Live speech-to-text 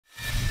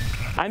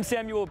I'm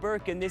Samuel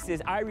Burke, and this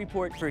is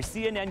iReport for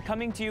CNN,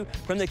 coming to you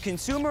from the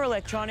Consumer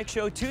Electronics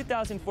Show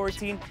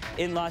 2014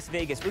 in Las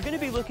Vegas. We're going to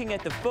be looking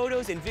at the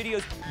photos and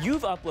videos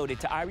you've uploaded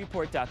to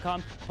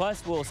iReport.com.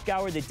 Plus, we'll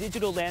scour the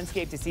digital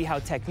landscape to see how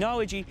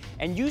technology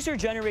and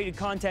user-generated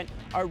content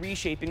are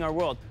reshaping our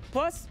world.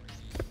 Plus,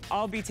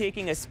 I'll be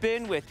taking a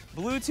spin with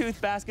Bluetooth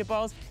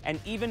basketballs and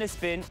even a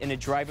spin in a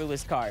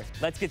driverless car.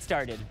 Let's get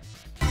started.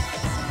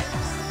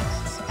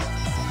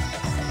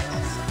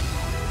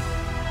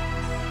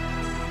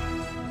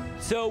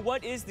 So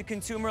what is the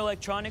Consumer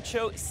Electronics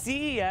Show?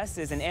 CES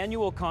is an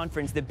annual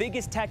conference, the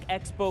biggest tech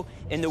expo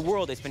in the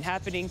world. It's been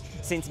happening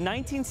since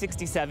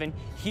 1967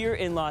 here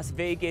in Las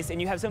Vegas,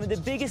 and you have some of the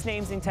biggest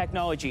names in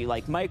technology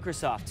like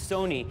Microsoft,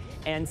 Sony,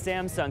 and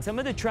Samsung. Some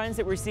of the trends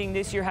that we're seeing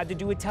this year have to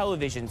do with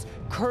televisions,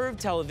 curved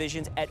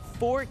televisions at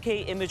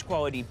 4K image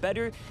quality,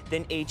 better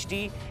than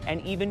HD,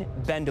 and even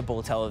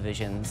bendable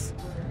televisions.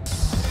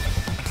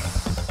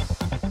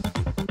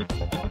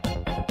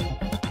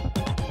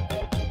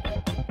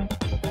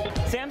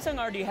 Samsung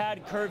already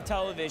had curved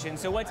television,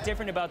 so what's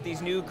different about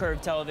these new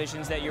curved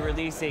televisions that you're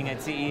releasing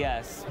at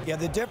CES? Yeah,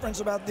 the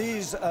difference about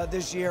these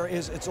this year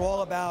is it's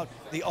all about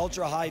the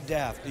ultra-high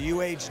def, the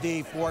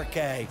UHD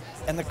 4K,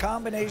 and the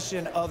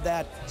combination of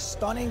that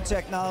stunning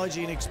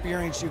technology and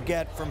experience you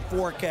get from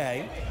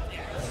 4K,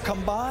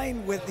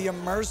 combined with the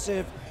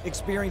immersive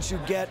experience you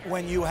get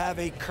when you have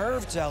a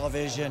curved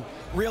television,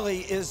 really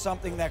is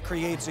something that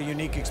creates a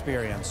unique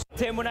experience.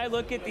 Tim, when I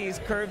look at these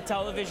curved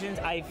televisions,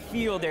 I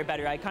feel they're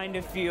better. I kind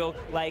of feel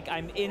like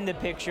I'm in the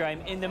picture, I'm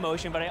in the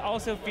motion, but I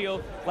also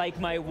feel like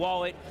my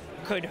wallet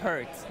could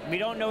hurt. We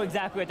don't know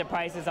exactly what the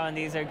prices on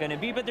these are going to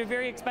be, but they're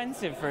very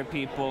expensive for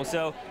people.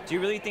 So do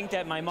you really think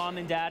that my mom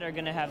and dad are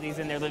going to have these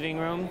in their living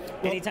room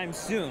anytime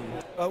soon?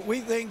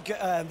 We think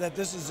that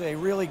this is a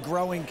really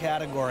growing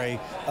category.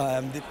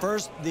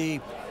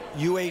 The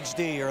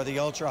UHD, or the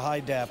ultra high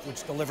def,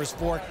 which delivers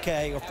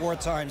 4K or 4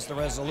 times the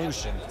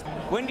resolution.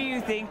 When do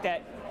you think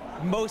that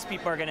most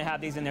people are going to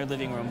have these in their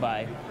living room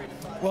by?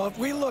 Well, if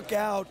we look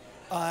out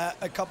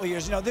a couple of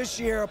years, this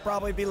year will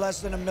probably be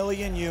less than 1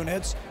 million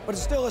units, but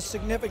it's still a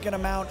significant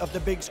amount of the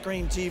big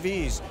screen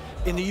TVs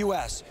in the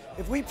U.S.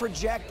 If we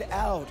project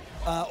out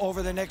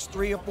over the next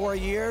 3 or 4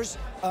 years,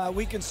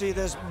 we can see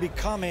this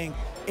becoming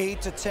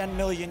 8 to 10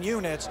 million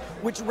units,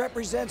 which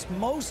represents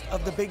most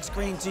of the big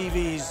screen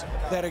TVs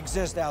that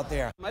exist out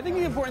there. I think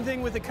the important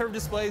thing with the curved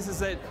displays is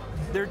that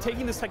they're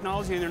taking this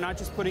technology and they're not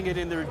just putting it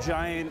in their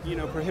giant,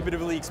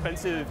 prohibitively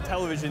expensive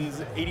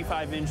televisions,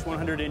 85-inch,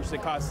 100-inch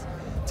that cost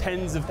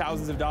tens of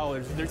thousands of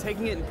dollars. They're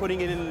taking it and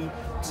putting it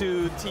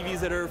into TVs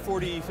that are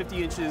 40,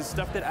 50 inches,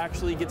 stuff that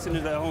actually gets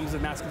into the homes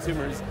of mass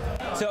consumers.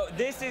 So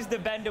this is the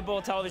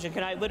bendable television.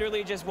 Can I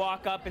literally just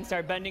walk up and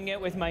start bending it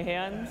with my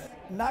hands?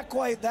 Not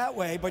quite that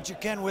way, but you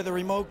can with a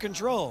remote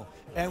control.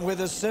 And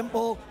with a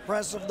simple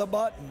press of the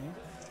button,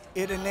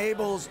 it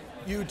enables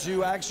you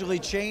to actually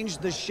change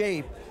the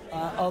shape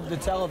of the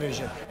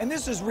television. And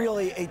this is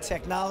really a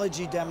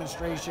technology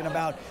demonstration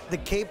about the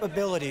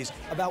capabilities,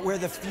 about where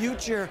the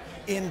future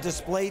in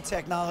display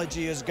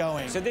technology is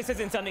going. So this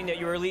isn't something that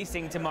you're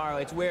releasing tomorrow,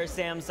 it's where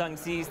Samsung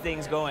sees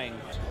things going.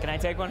 Can I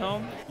take one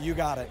home? You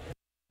got it.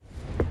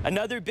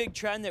 Another big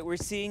trend that we're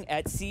seeing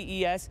at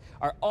CES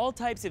are all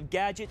types of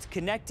gadgets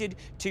connected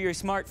to your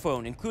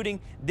smartphone, including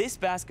this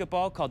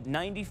basketball called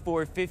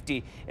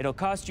 9450. It'll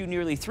cost you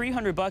nearly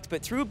 $300,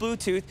 but through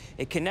Bluetooth,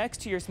 it connects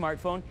to your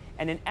smartphone,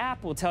 and an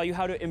app will tell you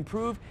how to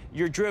improve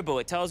your dribble.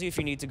 It tells you if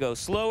you need to go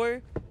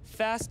slower,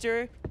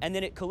 faster, and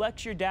then it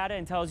collects your data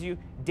and tells you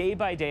day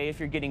by day if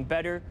you're getting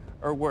better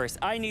or worse.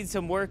 I need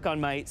some work on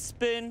my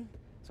spin,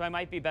 so I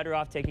might be better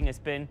off taking a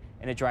spin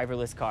in a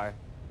driverless car.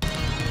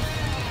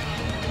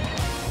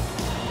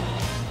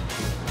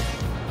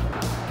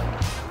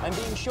 I'm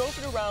being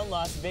chauffeured around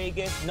Las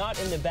Vegas, not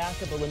in the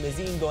back of a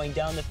limousine going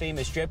down the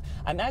famous strip.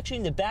 I'm actually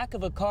in the back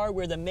of a car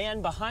where the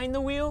man behind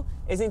the wheel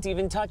isn't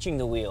even touching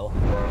the wheel.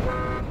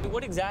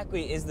 What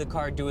exactly is the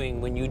car doing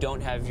when you don't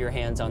have your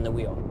hands on the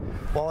wheel?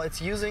 Well, it's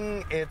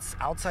using its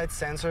outside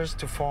sensors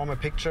to form a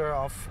picture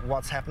of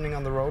what's happening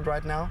on the road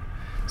right now.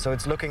 So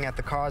it's looking at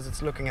the cars,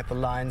 it's looking at the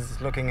lines, it's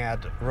looking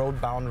at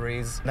road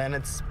boundaries. Then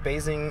it's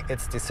basing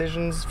its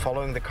decisions,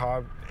 following the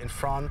car in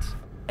front.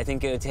 I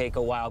think it would take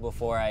a while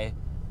before I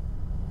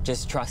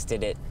just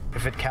trusted it.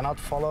 If it cannot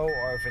follow,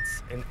 or if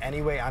it's in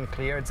any way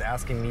unclear, it's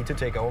asking me to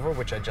take over,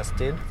 which I just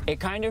did. It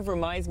kind of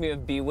reminds me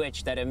of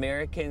Bewitched, that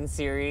American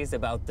series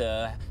about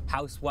the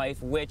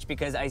housewife witch,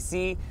 because I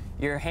see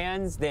your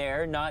hands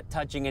there not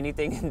touching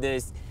anything, and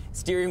this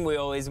steering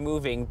wheel is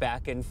moving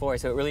back and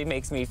forth, so it really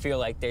makes me feel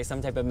like there's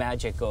some type of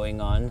magic going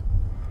on.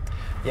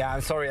 Yeah,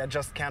 I'm sorry, I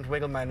just can't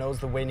wiggle my nose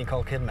the way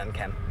Nicole Kidman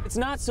can. It's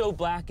not so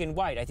black and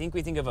white. I think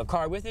we think of a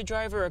car with a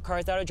driver or a car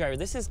without a driver.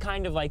 This is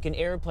kind of like an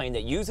airplane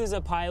that uses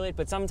a pilot,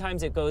 but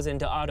sometimes it goes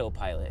into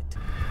autopilot.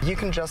 You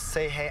can just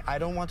say, hey, I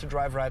don't want to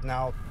drive right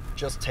now,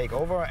 just take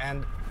over,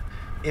 and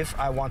if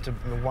I want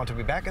to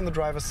be back in the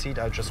driver's seat,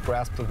 I'll just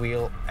grasp the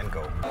wheel and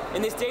go.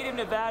 In the state of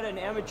Nevada, an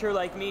amateur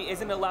like me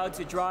isn't allowed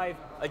to drive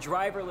a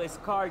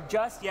driverless car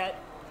just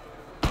yet.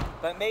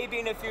 but maybe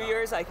in a few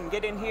years I can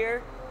get in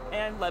here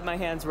and let my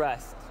hands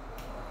rest.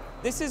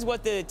 This is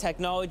what the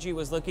technology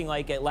was looking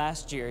like at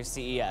last year's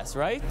CES,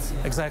 right?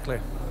 Exactly.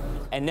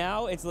 And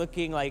now it's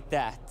looking like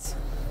that.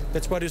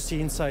 That's what you see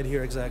inside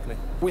here, exactly.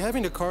 We have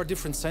in the car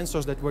different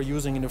sensors that we're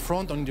using in the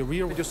front, on the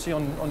rear. You see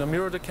on the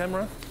mirror, the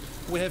camera.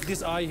 We have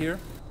this eye here.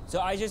 So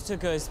I just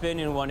took a spin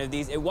in one of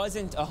these. It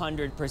wasn't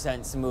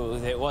 100%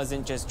 smooth. It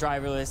wasn't just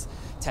driverless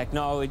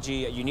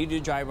technology. You needed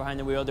to drive behind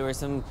the wheel. There were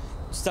some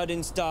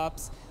sudden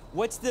stops.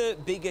 What's the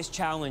biggest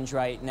challenge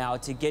right now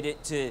to get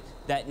it to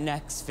that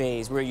next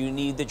phase where you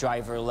need the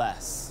driver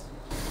less?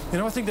 You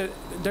know, I think that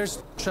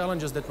there's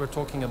challenges that we're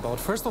talking about.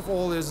 First of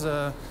all is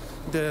the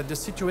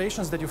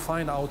situations that you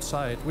find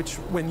outside, which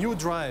when you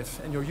drive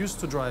and you're used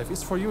to drive,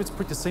 for you it's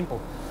pretty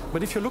simple.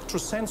 But if you look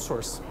through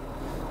sensors,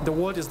 the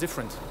world is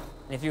different.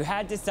 If you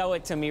had to sell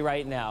it to me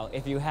right now,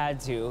 if you had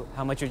to,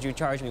 how much would you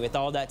charge me with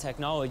all that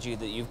technology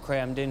that you've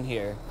crammed in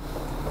here?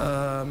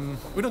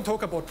 We don't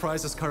talk about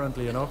prices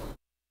currently, you know.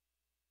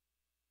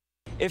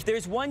 If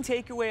there's one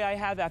takeaway I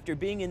have after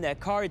being in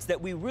that car, it's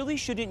that we really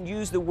shouldn't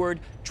use the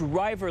word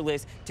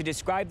driverless to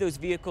describe those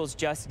vehicles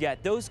just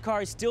yet. Those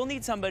cars still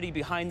need somebody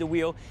behind the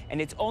wheel, and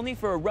it's only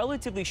for a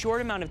relatively short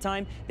amount of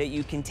time that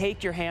you can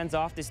take your hands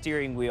off the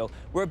steering wheel.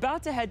 We're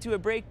about to head to a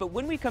break, but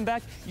when we come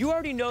back, you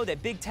already know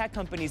that big tech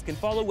companies can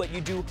follow what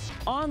you do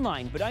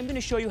online, but I'm going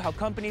to show you how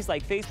companies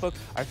like Facebook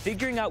are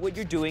figuring out what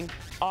you're doing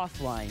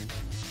offline.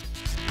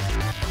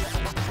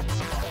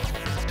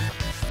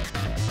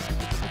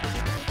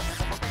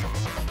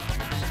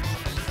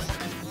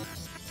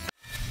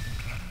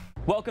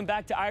 Welcome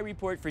back to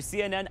iReport for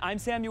CNN. I'm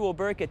Samuel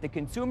Burke at the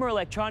Consumer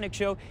Electronics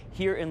Show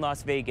here in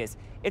Las Vegas.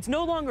 It's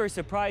no longer a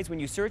surprise when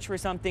you search for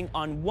something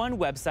on one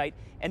website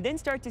and then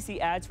start to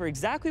see ads for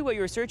exactly what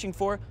you're searching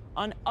for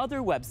on other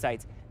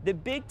websites. The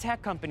big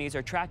tech companies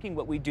are tracking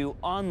what we do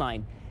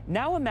online.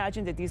 Now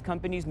imagine that these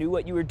companies knew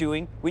what you were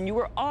doing when you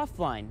were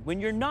offline, when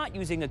you're not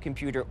using a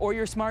computer or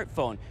your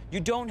smartphone. You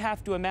don't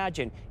have to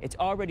imagine. It's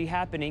already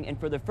happening, and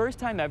for the first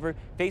time ever,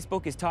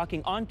 Facebook is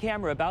talking on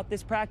camera about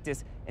this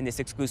practice in this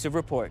exclusive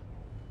report.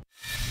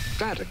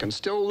 Santa can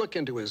still look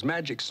into his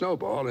magic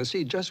snowball and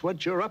see just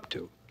what you're up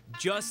to.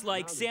 Just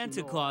like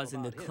Santa Claus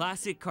in the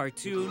classic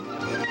cartoon,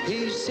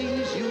 he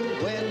sees you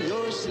when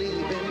you're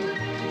sleeping.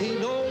 He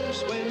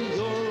knows when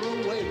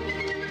you're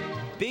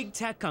awake. big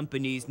tech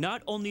companies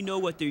not only know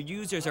what their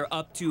users are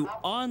up to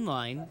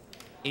online,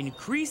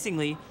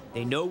 increasingly,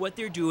 they know what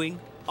they're doing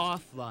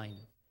offline.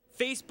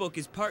 Facebook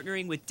is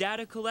partnering with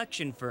data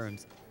collection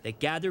firms that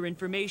gather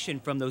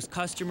information from those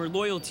customer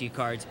loyalty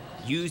cards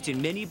used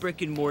in many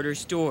brick-and-mortar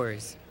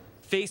stores.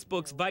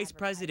 Facebook's vice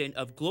president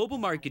of global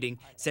marketing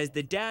says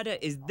the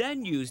data is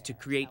then used to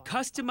create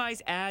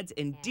customized ads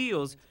and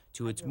deals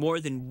to its more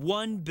than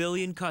 1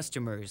 billion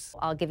customers.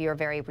 I'll give you a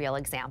very real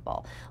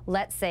example.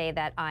 Let's say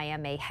that I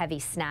am a heavy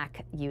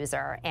snack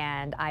user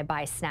and I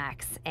buy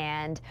snacks,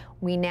 and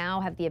we now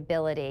have the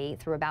ability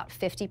through about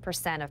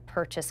 50% of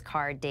purchase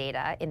card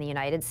data in the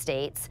United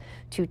States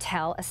to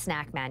tell a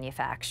snack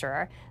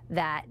manufacturer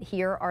that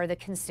here are the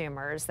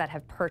consumers that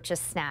have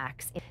purchased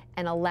snacks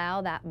and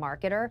allow that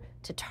marketer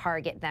to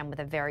target them with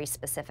a very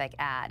specific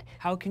ad.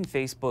 How can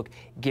Facebook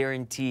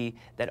guarantee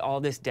that all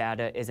this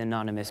data is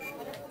anonymous?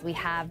 We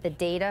have the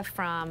data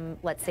from,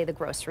 let's say, the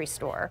grocery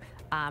store,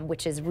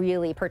 which is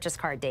really purchase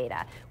card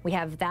data. We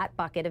have that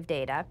bucket of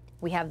data.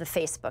 We have the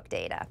Facebook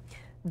data.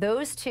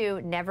 Those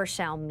two never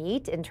shall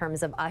meet in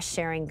terms of us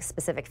sharing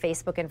specific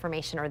Facebook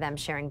information or them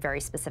sharing very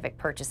specific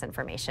purchase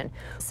information.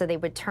 So they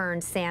would turn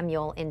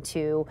Samuel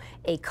into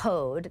a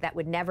code that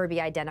would never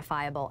be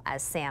identifiable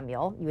as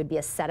Samuel. You would be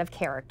a set of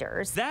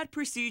characters. That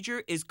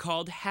procedure is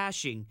called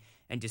hashing.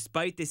 And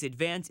despite this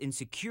advance in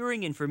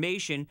securing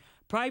information,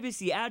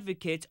 privacy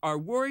advocates are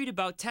worried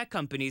about tech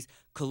companies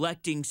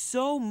collecting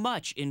so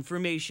much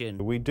information.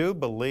 We do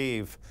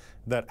believe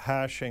that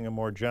hashing, and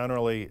more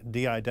generally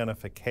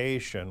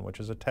de-identification,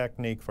 which is a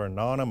technique for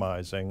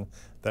anonymizing,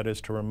 that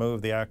is to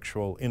remove the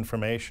actual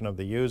information of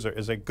the user,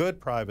 is a good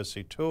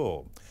privacy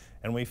tool,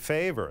 and we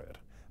favor it.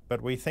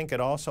 But we think it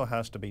also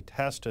has to be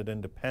tested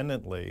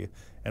independently,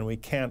 and we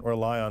can't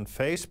rely on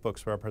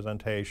Facebook's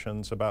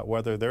representations about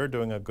whether they're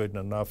doing a good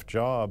enough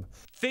job.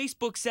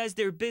 Facebook says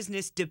their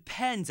business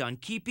depends on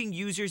keeping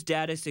users'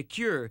 data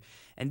secure,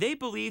 and they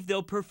believe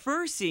they'll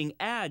prefer seeing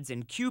ads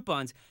and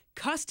coupons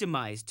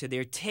customized to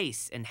their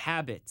tastes and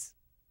habits.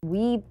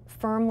 We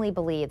firmly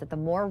believe that the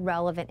more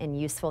relevant and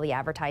useful the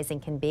advertising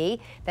can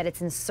be, that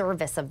it's in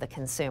service of the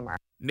consumer.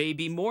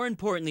 Maybe more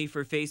importantly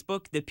for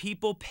Facebook, the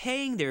people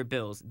paying their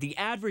bills, the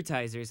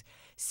advertisers,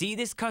 see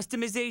this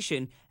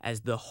customization as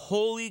the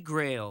holy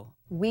grail.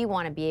 We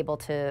want to be able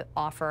to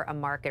offer a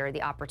marketer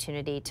the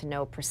opportunity to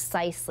know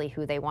precisely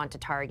who they want to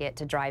target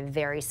to drive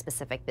very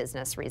specific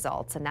business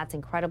results, and that's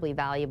incredibly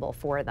valuable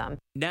for them.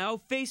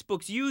 Now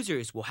Facebook's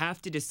users will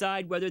have to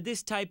decide whether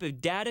this type of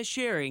data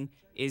sharing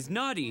is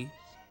naughty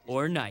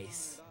or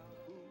nice.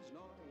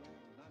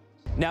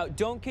 Now,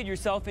 don't kid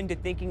yourself into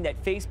thinking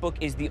that Facebook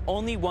is the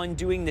only one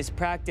doing this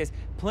practice.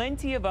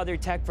 Plenty of other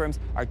tech firms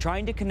are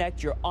trying to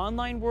connect your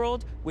online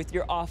world with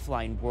your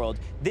offline world.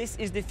 This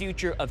is the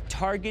future of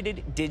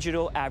targeted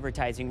digital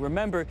advertising.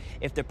 Remember,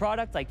 if the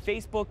product like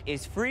Facebook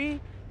is free,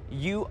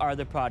 you are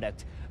the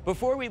product.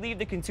 Before we leave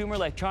the Consumer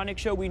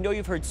Electronics Show, we know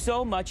you've heard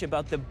so much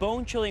about the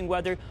bone-chilling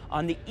weather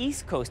on the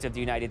east coast of the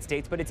United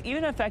States, but it's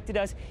even affected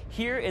us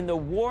here in the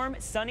warm,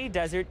 sunny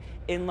desert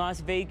in Las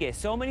Vegas.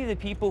 So many of the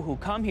people who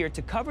come here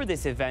to cover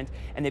this event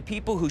and the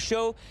people who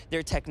show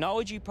their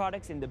technology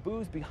products in the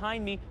booths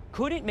behind me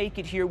couldn't make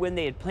it here when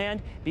they had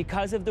planned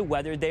because of the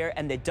weather there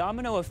and the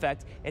domino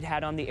effect it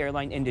had on the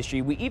airline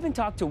industry. We even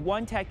talked to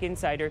one tech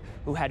insider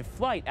who had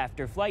flight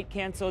after flight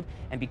canceled,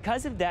 and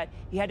because of that,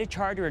 he had to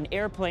charter an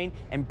airplane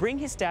and bring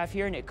his staff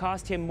here, and it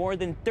cost him more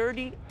than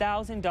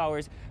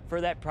 $30,000 for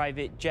that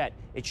private jet.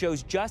 It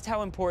shows just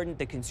how important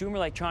the Consumer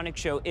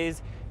Electronics Show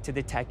is to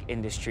the tech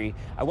industry.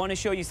 I want to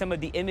show you some of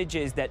the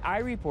images that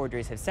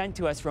iReporters have sent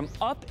to us from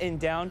up and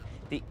down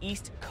the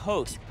East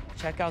Coast.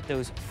 Check out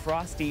those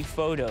frosty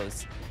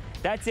photos.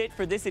 That's it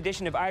for this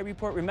edition of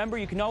iReport. Remember,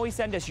 you can always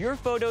send us your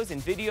photos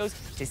and videos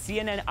to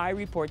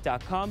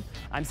cnniReport.com.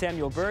 I'm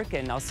Samuel Burke,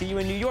 and I'll see you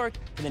in New York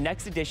for the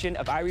next edition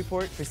of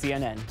iReport for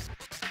CNN.